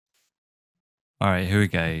All right, here we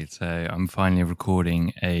go. So I'm finally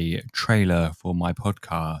recording a trailer for my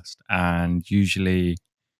podcast, and usually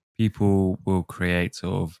people will create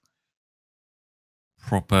sort of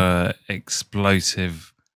proper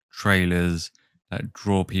explosive trailers that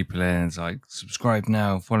draw people in. It's like subscribe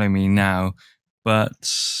now, follow me now.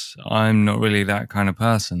 But I'm not really that kind of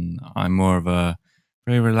person. I'm more of a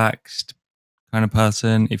very relaxed kind of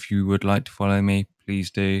person. If you would like to follow me, please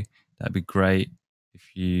do. That'd be great.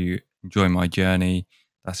 If you enjoy my journey,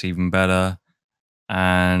 that's even better.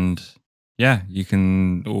 And yeah, you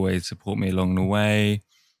can always support me along the way.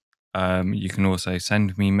 You can also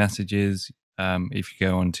send me messages if you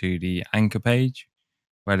go onto the Anchor page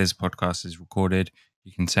where this podcast is recorded.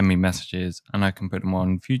 You can send me messages and I can put them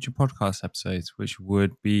on future podcast episodes, which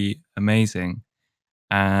would be amazing.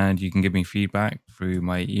 And you can give me feedback through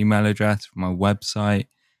my email address, my website,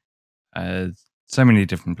 uh, so many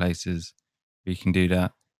different places you can do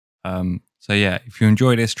that. So yeah, if you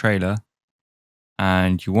enjoy this trailer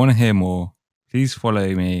and you want to hear more, please follow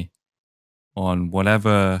me on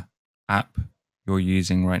whatever app you're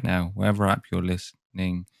using right now, whatever app you're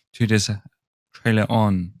listening to this trailer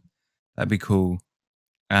on. That'd be cool.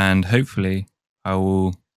 And hopefully, I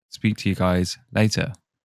will speak to you guys later.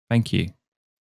 Thank you.